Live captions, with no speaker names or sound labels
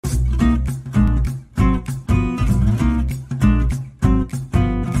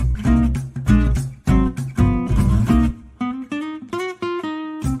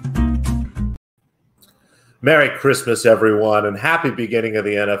Merry Christmas, everyone, and happy beginning of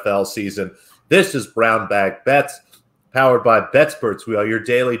the NFL season. This is Brown Bag Bets, powered by BetSperts. We are your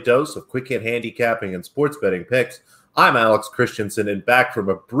daily dose of quick hit handicapping and sports betting picks. I'm Alex Christensen, and back from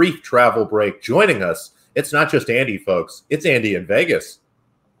a brief travel break, joining us, it's not just Andy, folks. It's Andy in Vegas.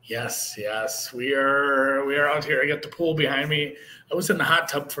 Yes. We are out here. I got the pool behind me. I was in the hot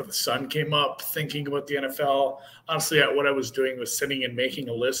tub before the sun came up, thinking about the NFL. Honestly, what I was doing was sitting and making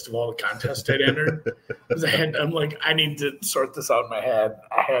a list of all the contests I'd entered. I'm like, I need to sort this out in my head.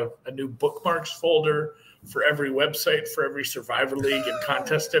 I have a new bookmarks folder for every website, for every Survivor League and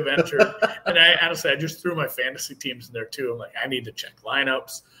contest I've entered. And I just threw my fantasy teams in there too. I'm like, I need to check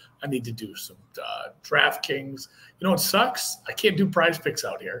lineups. I need to do some DraftKings. You know what sucks? I can't do prize picks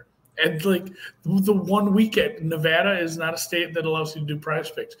out here. And like the one weekend, Nevada is not a state that allows you to do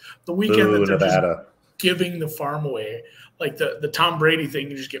prize picks. The weekend that they're Nevada. Just giving the farm away, like the Tom Brady thing,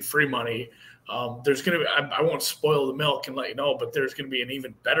 you just get free money. There's going to be, I won't spoil the milk and let you know, but there's going to be an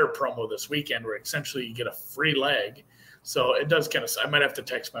even better promo this weekend where essentially you get a free leg. So it does kind of, I might have to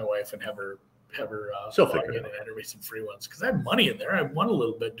text my wife and have her log in and enter me some free ones because I have money in there. I won a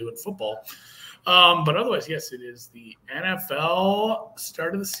little bit doing football. But otherwise, yes, it is the NFL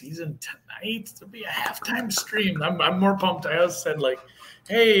start of the season tonight. There'll be a halftime stream. I'm more pumped. I also said like,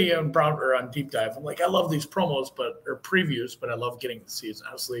 hey, on Deep Dive, I'm like, I love these promos, or previews, but I love getting the season.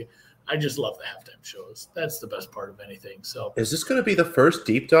 Honestly, I just love the halftime shows. That's the best part of anything. So, is this going to be the first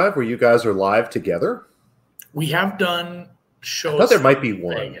Deep Dive where you guys are live together? We have done shows. I thought there might be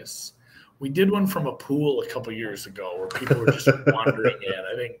one. Vegas. We did one from a pool a couple years ago where people were just wandering in.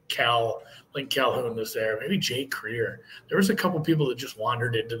 I think Calhoun was there, maybe Jay Creer. There was a couple people that just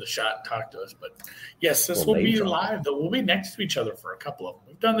wandered into the shot and talked to us. But yes, this will be live. We'll be next to each other for a couple of them.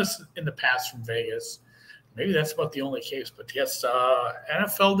 We've done this in the past from Vegas. Maybe that's about the only case. But yes,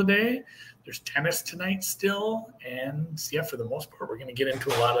 NFL today. There's tennis tonight still. And yeah, for the most part, we're going to get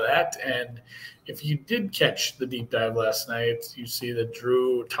into a lot of that. And if you did catch the deep dive last night, you see that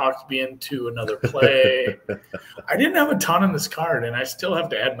Drew talked me into another play. I didn't have a ton on this card, and I still have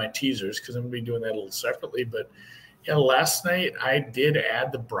to add my teasers because I'm going to be doing that a little separately. But yeah, last night I did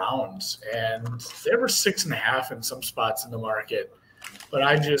add the Browns, and they were 6.5 in some spots in the market. But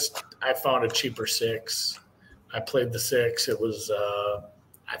I found a cheaper 6. I played the 6. It was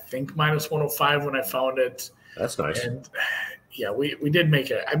I think minus 105 when I found it. That's nice. And yeah, we did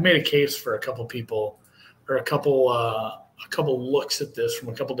I made a case for a couple people or a couple looks at this from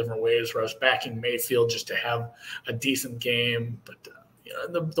a couple different ways where I was backing Mayfield just to have a decent game. But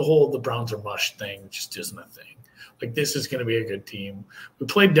the Browns are mush thing just isn't a thing. Like, this is going to be a good team. We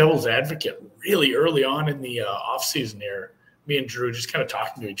played devil's advocate really early on in the offseason here. Me and Drew just kind of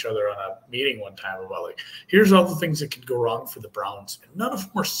talking to each other on a meeting one time about like, here's all the things that could go wrong for the Browns. And none of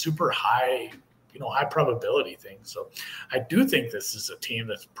them are super high probability things. So I do think this is a team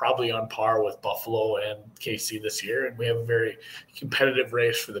that's probably on par with Buffalo and KC this year. And we have a very competitive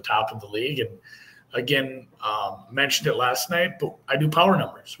race for the top of the league. And again, mentioned it last night, but I do power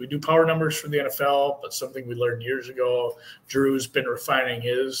numbers. We do power numbers for the NFL, but something we learned years ago. Drew's been refining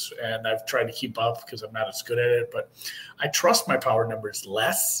his, and I've tried to keep up because I'm not as good at it. But I trust my power numbers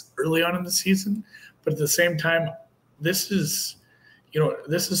less early on in the season. But at the same time, this is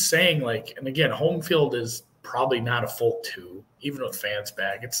saying like, and again, home field is probably not a full 2, even with fans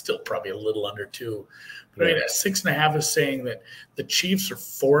back. It's still probably a little under 2. But I mean, at 6.5 is saying that the Chiefs are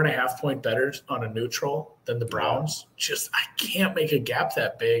 4.5 point better on a neutral than the Browns. Just, I can't make a gap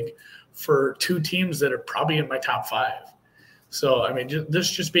that big for 2 teams that are probably in my top 5. So, I mean,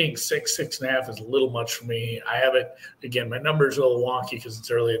 this just being 6.5 is a little much for me. I have it, again, my number's a little wonky because it's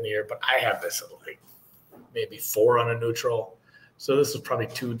early in the year, but I have this at like maybe 4 on a neutral. So this is probably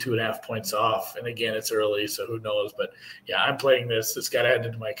 2.5 points off. And again, it's early, so who knows? But yeah, I'm playing this. This got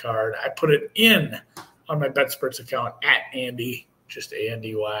added to my card. I put it in on my BetSperts account at Andy, just Andy.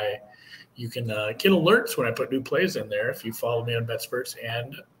 You can get alerts when I put new plays in there if you follow me on BetSperts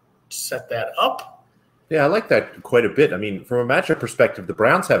and set that up. Yeah, I like that quite a bit. I mean, from a matchup perspective, the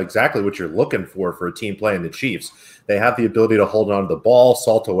Browns have exactly what you're looking for a team playing the Chiefs. They have the ability to hold on to the ball,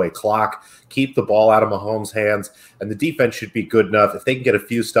 salt away clock, keep the ball out of Mahomes' hands, and the defense should be good enough. If they can get a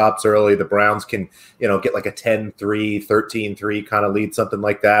few stops early, the Browns can, get like a 10-3, 13-3 kind of lead, something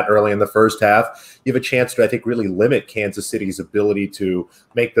like that early in the first half. You have a chance to, I think, really limit Kansas City's ability to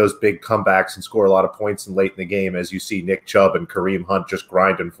make those big comebacks and score a lot of points late in the game, as you see Nick Chubb and Kareem Hunt just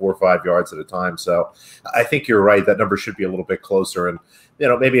grinding 4 or 5 yards at a time. So I think you're right. That number should be a little bit closer. And,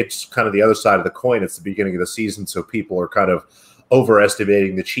 maybe it's kind of the other side of the coin. It's the beginning of the season, so people are kind of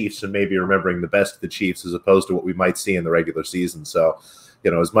overestimating the Chiefs and maybe remembering the best of the Chiefs as opposed to what we might see in the regular season. So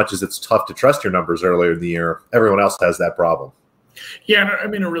as much as it's tough to trust your numbers earlier in the year, everyone else has that problem. Yeah, I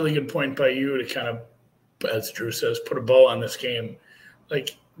mean, a really good point by you to kind of, as Drew says, put a bow on this game.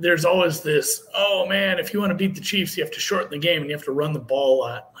 Like, there's always this, oh, man, if you want to beat the Chiefs, you have to shorten the game and you have to run the ball a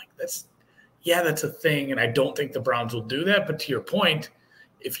lot. Like, that's a thing, and I don't think the Browns will do that. But to your point,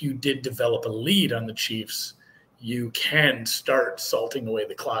 if you did develop a lead on the Chiefs, you can start salting away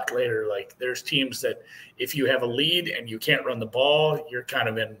the clock later. Like, there's teams that if you have a lead and you can't run the ball, you're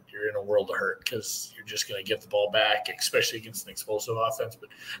in a world of hurt because you're just going to give the ball back, especially against an explosive offense. But,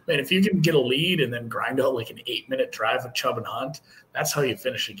 man, if you can get a lead and then grind out like an 8-minute drive with Chubb and Hunt, that's how you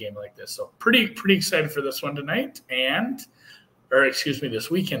finish a game like this. So pretty excited for this one tonight this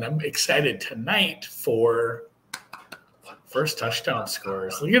weekend. I'm excited tonight for first touchdown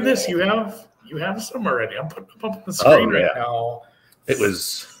scores. Look at this. You have some already. I'm putting them up on the screen right now. It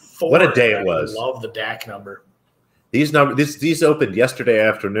was what a day it was. I love the Dak number. These opened yesterday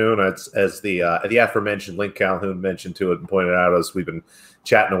afternoon, as the aforementioned Link Calhoun mentioned to it and pointed out as we've been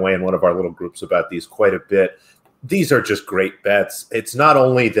chatting away in one of our little groups about these quite a bit. These are just great bets. It's not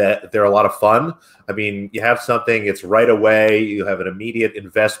only that they're a lot of fun. I mean, you have something, it's right away. You have an immediate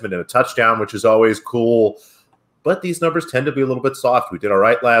investment in a touchdown, which is always cool. But these numbers tend to be a little bit soft. We did all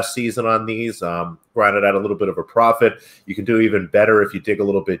right last season on these, grinded out a little bit of a profit. You can do even better if you dig a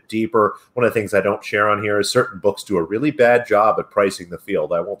little bit deeper. One of the things I don't share on here is certain books do a really bad job at pricing the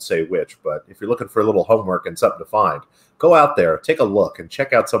field. I won't say which, but if you're looking for a little homework and something to find, go out there, take a look, and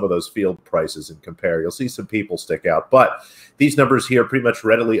check out some of those field prices and compare. You'll see some people stick out. But these numbers here are pretty much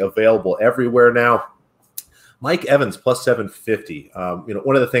readily available everywhere now. Mike Evans plus 750.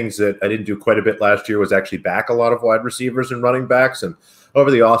 One of the things that I didn't do quite a bit last year was actually back a lot of wide receivers and running backs. And over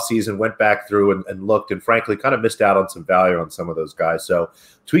the offseason, went back through and looked and frankly kind of missed out on some value on some of those guys. So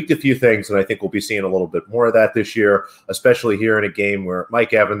tweaked a few things, and I think we'll be seeing a little bit more of that this year, especially here in a game where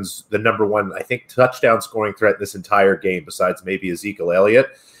Mike Evans, the number one, I think, touchdown scoring threat this entire game, besides maybe Ezekiel Elliott.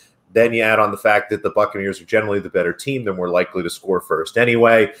 Then you add on the fact that the Buccaneers are generally the better team. They're more likely to score first.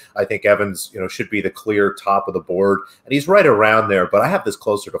 Anyway, I think Evans, should be the clear top of the board, and he's right around there. But I have this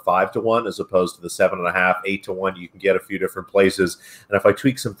closer to 5-1 as opposed to the 7.5, 8-1. You can get a few different places, and if I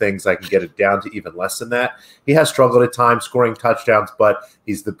tweak some things, I can get it down to even less than that. He has struggled at times scoring touchdowns, but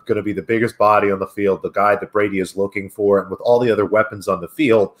he's going to be the biggest body on the field, the guy that Brady is looking for, and with all the other weapons on the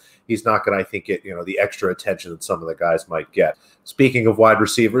field, he's not going to, I think, get the extra attention that some of the guys might get. Speaking of wide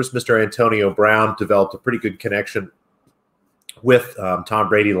receivers, Mr. Antonio Brown developed a pretty good connection with Tom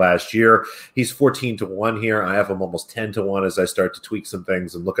Brady last year. He's 14-1 here. I have him almost 10-1 as I start to tweak some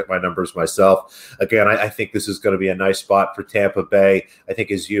things and look at my numbers myself. Again, I think this is going to be a nice spot for Tampa Bay. I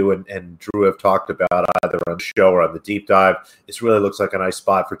think as you and Drew have talked about either on the show or on the deep dive, this really looks like a nice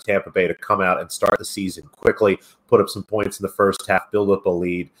spot for Tampa Bay to come out and start the season quickly, put up some points in the first half, build up a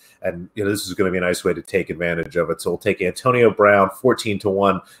lead, and this is going to be a nice way to take advantage of it. So we'll take Antonio Brown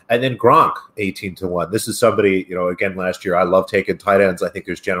 14-1, and then Gronk 18-1. This is somebody, again, last year I love taking tight ends. I think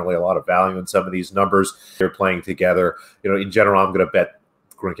there's generally a lot of value in some of these numbers. They're playing together. In general, I'm going to bet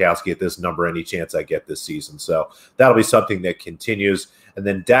Gronkowski at this number any chance I get this season. So that'll be something that continues. And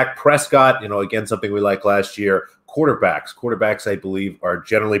then Dak Prescott, again, something we liked last year. Quarterbacks, I believe, are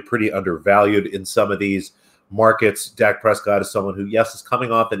generally pretty undervalued in some of these markets. Dak Prescott is someone who, yes, is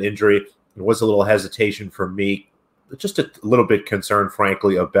coming off an injury. There was a little hesitation for me, just a little bit concerned,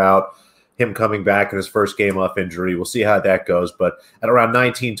 frankly, about him coming back in his first game off injury. We'll see how that goes. But at around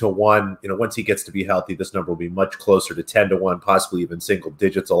 19-1, once he gets to be healthy, this number will be much closer to 10-1, possibly even single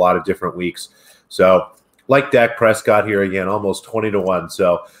digits, a lot of different weeks. So like Dak Prescott here again, almost 20-1.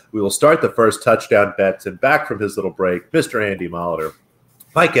 So we will start the first touchdown bets, and back from his little break, Mr. Andy Molitor.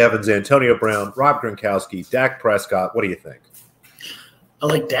 Mike Evans, Antonio Brown, Rob Gronkowski, Dak Prescott. What do you think? I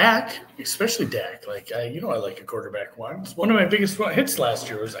like Dak, especially Dak. I like a quarterback one. One of my biggest hits last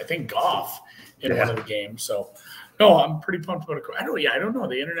year was, I think, Goff in one of the games. So, no, I'm pretty pumped about it. I don't know.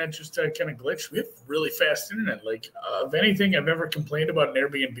 The internet just kind of glitched. We have really fast internet. Of anything I've ever complained about in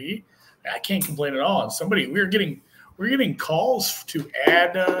Airbnb, I can't complain at all. And we're getting calls to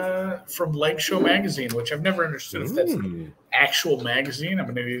add from Leg Show magazine, which I've never understood if that's an actual magazine. I'm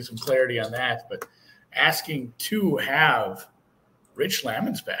going to need some clarity on that. But asking to have Rich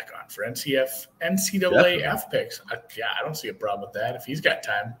Lammons back on for NCAA F picks. I don't see a problem with that if he's got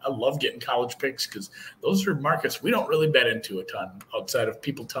time. I love getting college picks because those are markets we don't really bet into a ton outside of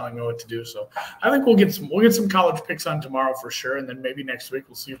people telling me what to do. So I think we'll get some college picks on tomorrow for sure, and then maybe next week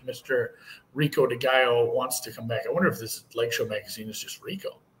we'll see if Mr. Rico DeGaio wants to come back. I wonder if this Lake Show magazine is just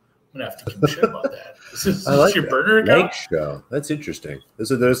Rico. I'm gonna have to give a shit about that. Is this your burner account? Lake Show. That's interesting.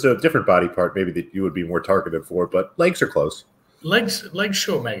 There's a different body part maybe that you would be more targeted for, but legs are close. Legs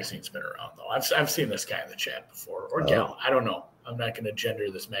Show magazine's been around though. I've seen this guy in the chat before, or gal. I don't know. I'm not going to gender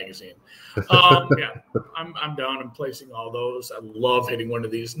this magazine. Yeah, I'm down and placing all those. I love hitting one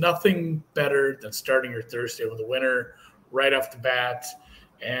of these. Nothing better than starting your Thursday with a winner right off the bat.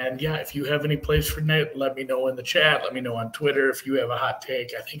 And yeah, if you have any plays for tonight, let me know in the chat. Let me know on Twitter if you have a hot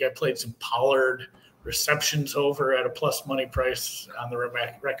take. I think I played some Pollard receptions over at a plus money price on the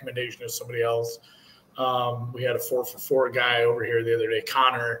recommendation of somebody else. We had a 4-for-4 guy over here the other day,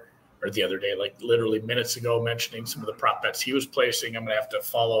 Connor, or the other day, like literally minutes ago, mentioning some of the prop bets he was placing. I'm going to have to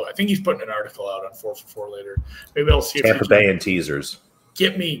follow. I think he's putting an article out on 4-for-4 later. Maybe I'll see if Tampa Bay and teasers.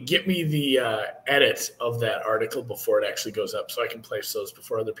 Get me the edit of that article before it actually goes up, so I can place those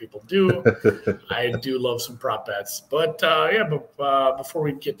before other people do. I do love some prop bets, but before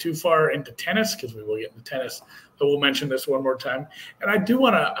we get too far into tennis, because we will get into tennis, but we'll mention this one more time. And I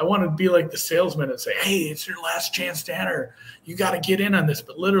want to be like the salesman and say, hey, it's your last chance to enter. You got to get in on this.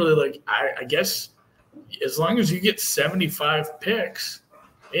 But literally, like I guess as long as you get 75 picks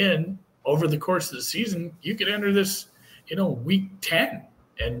in over the course of the season, you could enter this, week 10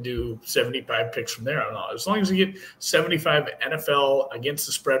 and do 75 picks from there on out. As long as you get 75 NFL against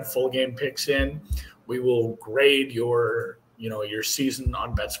the spread full game picks in, we will grade your season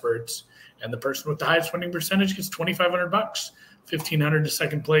on BetSperts. And the person with the highest winning percentage gets $2,500, $1,500 to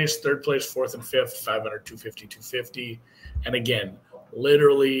second place, third place, fourth and fifth, $500, $250, $250. And again,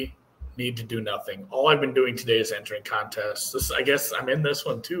 literally need to do nothing. All I've been doing today is entering contests. I guess I'm in this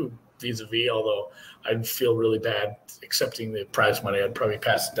one too, vis-a-vis, although I'd feel really bad accepting the prize money. I'd probably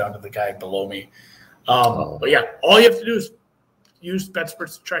pass it down to the guy below me. But yeah, all you have to do is use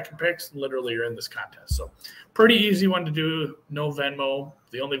BetSperts to track your picks, and literally you're in this contest. So pretty easy one to do. No Venmo.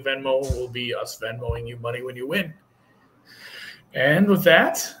 The only Venmo will be us Venmoing you money when you win. And with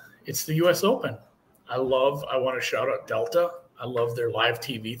that, it's the U.S. Open. I want to shout out Delta. I love their live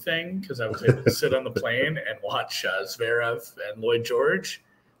TV thing because I was able to sit on the plane and watch Zverev and Lloyd George.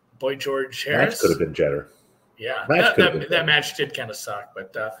 Boy George Harris. Match could have been Jeter. Yeah, that match did kind of suck.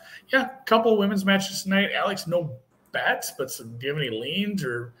 But, a couple of women's matches tonight. Alex, no bets, but do you have any leans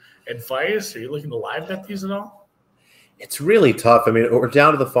or advice? Are you looking to live bet these at all? It's really tough. I mean, we're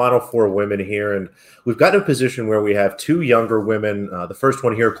down to the final four women here, and we've got to a position where we have two younger women. The first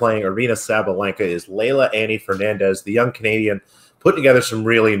one here playing Aryna Sabalenka is Leylah Annie Fernandez, the young Canadian, putting together some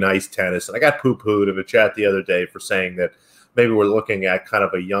really nice tennis. And I got poo-pooed in a chat the other day for saying that maybe we're looking at kind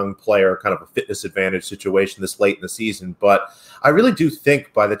of a young player, kind of a fitness advantage situation this late in the season. But I really do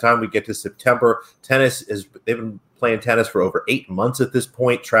think by the time we get to September, they've been playing tennis for over 8 months at this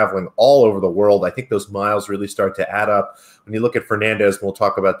point, traveling all over the world. I think those miles really start to add up. When you look at Fernandez, and we'll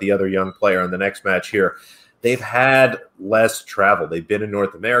talk about the other young player in the next match here, they've had less travel. They've been in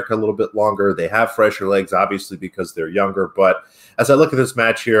North America a little bit longer. They have fresher legs, obviously, because they're younger. But as I look at this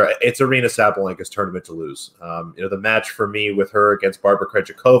match here, it's Aryna Sabalenka's tournament to lose. The match for me with her against Barbara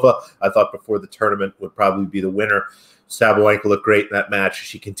Krejcikova, I thought before the tournament would probably be the winner. Sabalenka looked great in that match.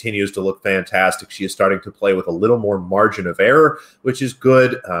 She continues to look fantastic. She is starting to play with a little more margin of error, which is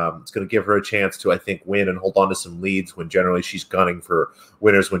good. It's going to give her a chance to, I think, win and hold on to some leads when generally she's gunning for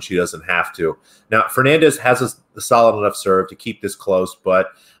winners when she doesn't have to. Now, Fernandez has a solid enough serve to keep this close,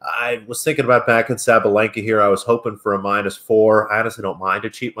 but I was thinking about backing Sabalenka here. I was hoping for a -4. I honestly don't mind a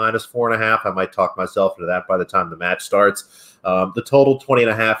cheap -4.5. I might talk myself into that by the time the match starts. The total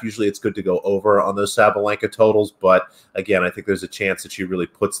 20.5, usually it's good to go over on those Sabalenka totals. But again, I think there's a chance that she really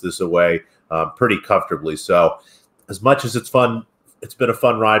puts this away pretty comfortably. So as much as it's fun, it's been a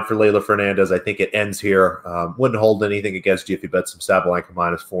fun ride for Leylah Fernandez. I think it ends here. Wouldn't hold anything against you if you bet some Sabalenka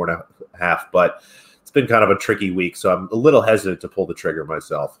 -4.5, but it's been kind of a tricky week. So I'm a little hesitant to pull the trigger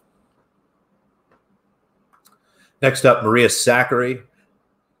myself. Next up, Maria Sakkari.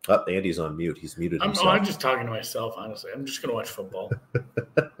 Oh, Andy's on mute. He's muted himself. I'm just talking to myself, honestly. I'm just going to watch football.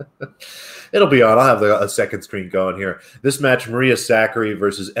 It'll be on. I'll have a second screen going here. This match, Maria Sakkari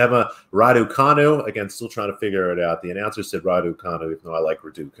versus Emma Raducanu. Again, still trying to figure it out. The announcer said Raducanu, even though I like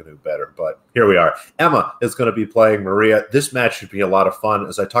Raducanu better. But here we are. Emma is going to be playing Maria. This match should be a lot of fun.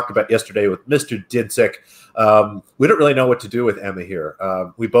 As I talked about yesterday with Mr. Dinsick, we don't really know what to do with Emma here.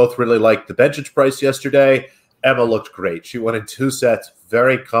 We both really liked the Bencic price yesterday. Emma looked great. She won in 2 sets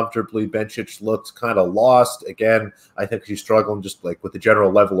very comfortably. Bencic looked kind of lost. Again, I think she's struggling just like with the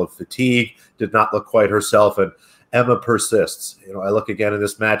general level of fatigue, did not look quite herself, and Emma persists. I look again in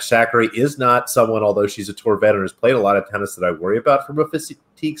this match. Sakkari is not someone, although she's a tour veteran, has played a lot of tennis that I worry about from a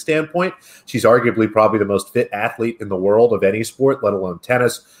fatigue standpoint. She's arguably probably the most fit athlete in the world of any sport, let alone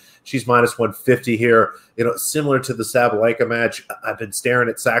tennis. She's -150 here. Similar to the Sabalenka match, I've been staring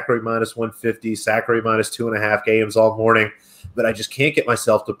at Sakkari -150, Sakkari -2.5 games all morning. but I just can't get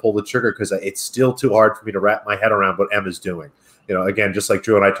myself to pull the trigger because it's still too hard for me to wrap my head around what Emma's doing. Again, just like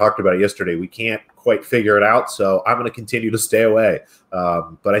Drew and I talked about it yesterday, we can't quite figure it out, so I'm going to continue to stay away.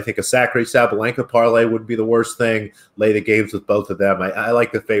 But I think a Sakkari-Sabalenka parlay wouldn't be the worst thing. Lay the games with both of them. I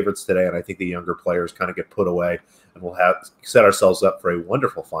like the favorites today, and I think the younger players kind of get put away, and we'll set ourselves up for a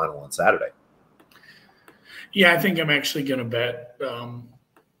wonderful final on Saturday. Yeah, I think I'm actually going to bet,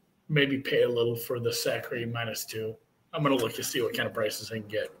 maybe pay a little for the Sakkari -2. I'm going to look to see what kind of prices I can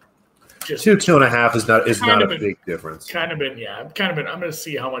get. Just 2.5 is not a big difference. I'm going to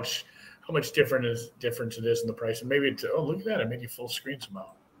see how much difference it is in the price, and maybe look at that, I made you full screen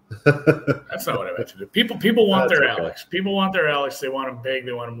somehow. That's not what I meant to do. People want their Alex. People want their Alex. They want him big.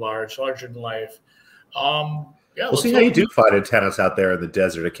 They want him large, larger than life. We'll see how you do find a tennis out there in the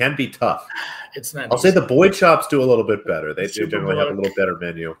desert. It can be tough. It's not. I'll say the boy chops do a little bit better. They do generally have a little better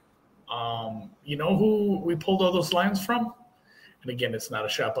menu. You know who we pulled all those lines from? And again, it's not a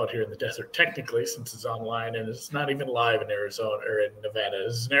shop out here in the desert, technically, since it's online and it's not even live in Arizona or in Nevada.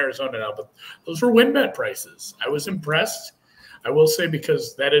 It's in Arizona now, but those were WinBet prices. I was impressed, I will say,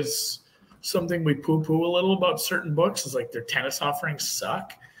 because that is something we poo-poo a little about certain books, is like their tennis offerings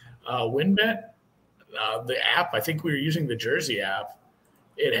suck. WinBet, the app, I think we were using the Jersey app.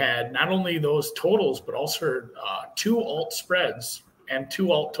 It had not only those totals, but also 2 alt spreads and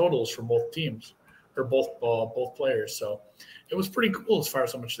 2 alt totals for both teams or both players. So it was pretty cool as far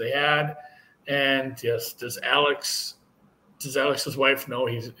as how much they had. And yes, does Alex's wife know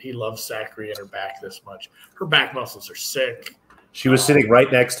he loves Sakkari and her back this much? Her back muscles are sick. She was sitting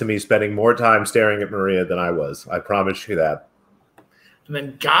right next to me, spending more time staring at Maria than I was. I promise you that. And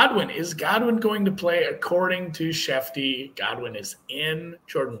then Godwin. Is Godwin going to play? According to Shefty, Godwin is in.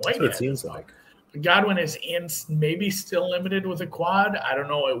 Jordan Whitehead. That's what it seems like. Godwin is in, maybe still limited with a quad. I don't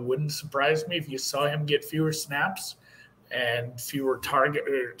know. It wouldn't surprise me if you saw him get fewer snaps and fewer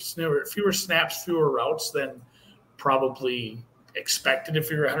snaps, fewer routes than probably expected if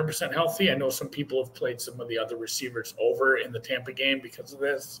you're 100% healthy. I know some people have played some of the other receivers over in the Tampa game because of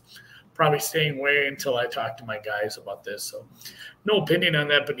this. Probably staying away until I talk to my guys about this. So no opinion on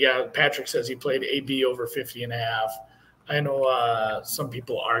that. But, yeah, Patrick says he played AB over 50.5. I know some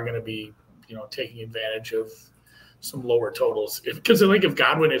people are going to be, taking advantage of some lower totals. Because if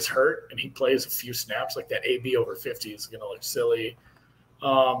Godwin is hurt and he plays a few snaps, like that AB over 50 is going to look silly.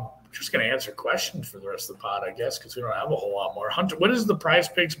 Just going to answer questions for the rest of the pod, I guess, because we don't have a whole lot more. Hunter, what is the Prize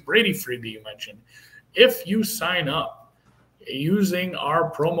Picks Brady freebie you mentioned? If you sign up using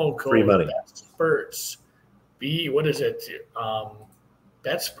our promo code BetSpurts, what is it?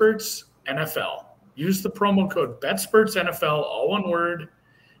 BetSpurts NFL. Use the promo code BetSpurts NFL, all one word,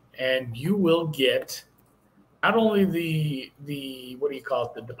 and you will get not only the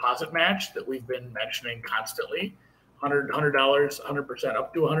the deposit match that we've been mentioning constantly, $100, 100%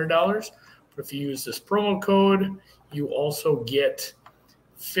 up to $100. But if you use this promo code, you also get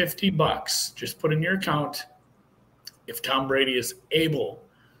 $50. Just put in your account if Tom Brady is able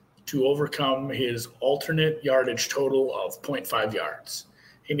to overcome his alternate yardage total of 0.5 yards.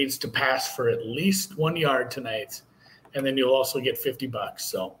 He needs to pass for at least 1 yard tonight, and then you'll also get $50.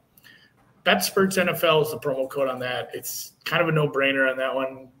 So BetSpurts NFL is the promo code on that. It's kind of a no-brainer on that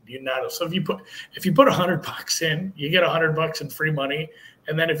one. So if you put $100 in, you get $100 in free money,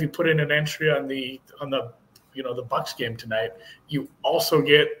 and then if you put in an entry on the Bucs game tonight, you also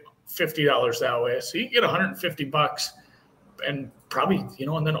get $50 that way. So you get $150 and probably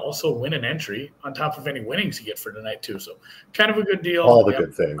and then also win an entry on top of any winnings you get for tonight too. So kind of a good deal. All the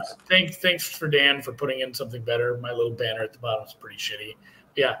good things. Thanks for Dan for putting in something better. My little banner at the bottom is pretty shitty.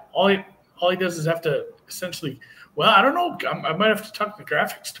 Yeah, all he does is have to essentially. Well, I don't know. I might have to talk to the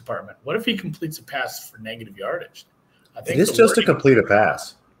graphics department. What if he completes a pass for negative yardage? I think it's just to complete a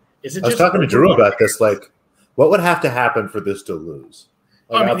pass. I was talking to Drew about this. Like, what would have to happen for this to lose?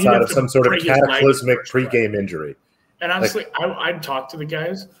 Outside of some sort of cataclysmic pregame injury. And honestly, I'd talk to the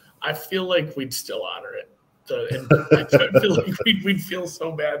guys. I feel like we'd still honor it. I feel like we'd feel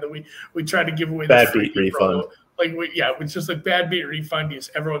so bad that we try to give away the bad beat refund. It's just like bad beat refund.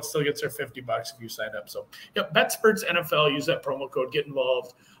 Everyone still gets their $50 if you sign up. So, BetSpurts NFL, use that promo code, get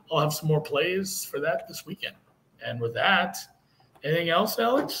involved. I'll have some more plays for that this weekend. And with that, anything else,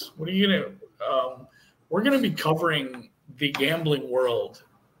 Alex? What are you going to we're going to be covering the gambling world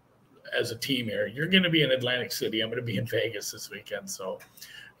as a team here. You're going to be in Atlantic City. I'm going to be in Vegas this weekend. So,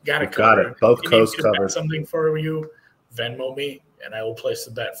 got it. Both coasts covered. Something for you, Venmo me, and I will place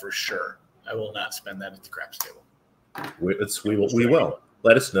the bet for sure. I will not spend that at the craps table. We will.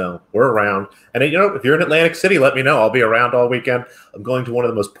 Let us know. We're around. And, if you're in Atlantic City, let me know. I'll be around all weekend. I'm going to one of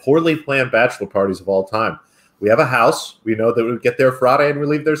the most poorly planned bachelor parties of all time. we have a house. We know that we get there Friday and we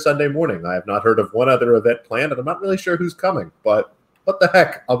leave there Sunday morning. I have not heard of one other event planned, and I'm not really sure who's coming. But what the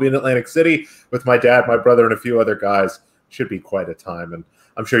heck? I'll be in Atlantic City with my dad, my brother, and a few other guys. Should be quite a time. And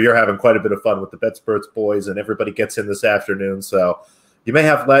I'm sure you're having quite a bit of fun with the BetSperts boys, and everybody gets in this afternoon. So you may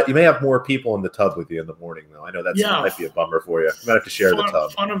have more people in the tub with you in the morning, though. I know that might be a bummer for you. You might have to share the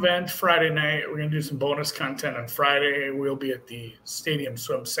tub. Fun event Friday night. We're going to do some bonus content on Friday. We'll be at the Stadium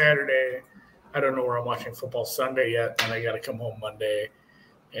Swim Saturday. I don't know where I'm watching football Sunday yet, and I got to come home Monday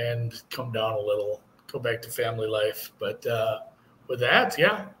and come down a little, go back to family life. But with that,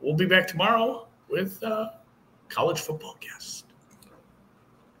 we'll be back tomorrow with college football guest.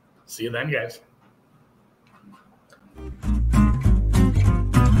 See you then, guys.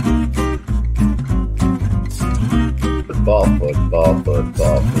 Football. Football.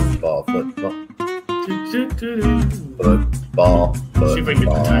 See if I can get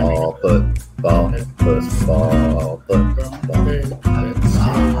the timing.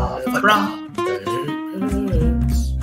 Football.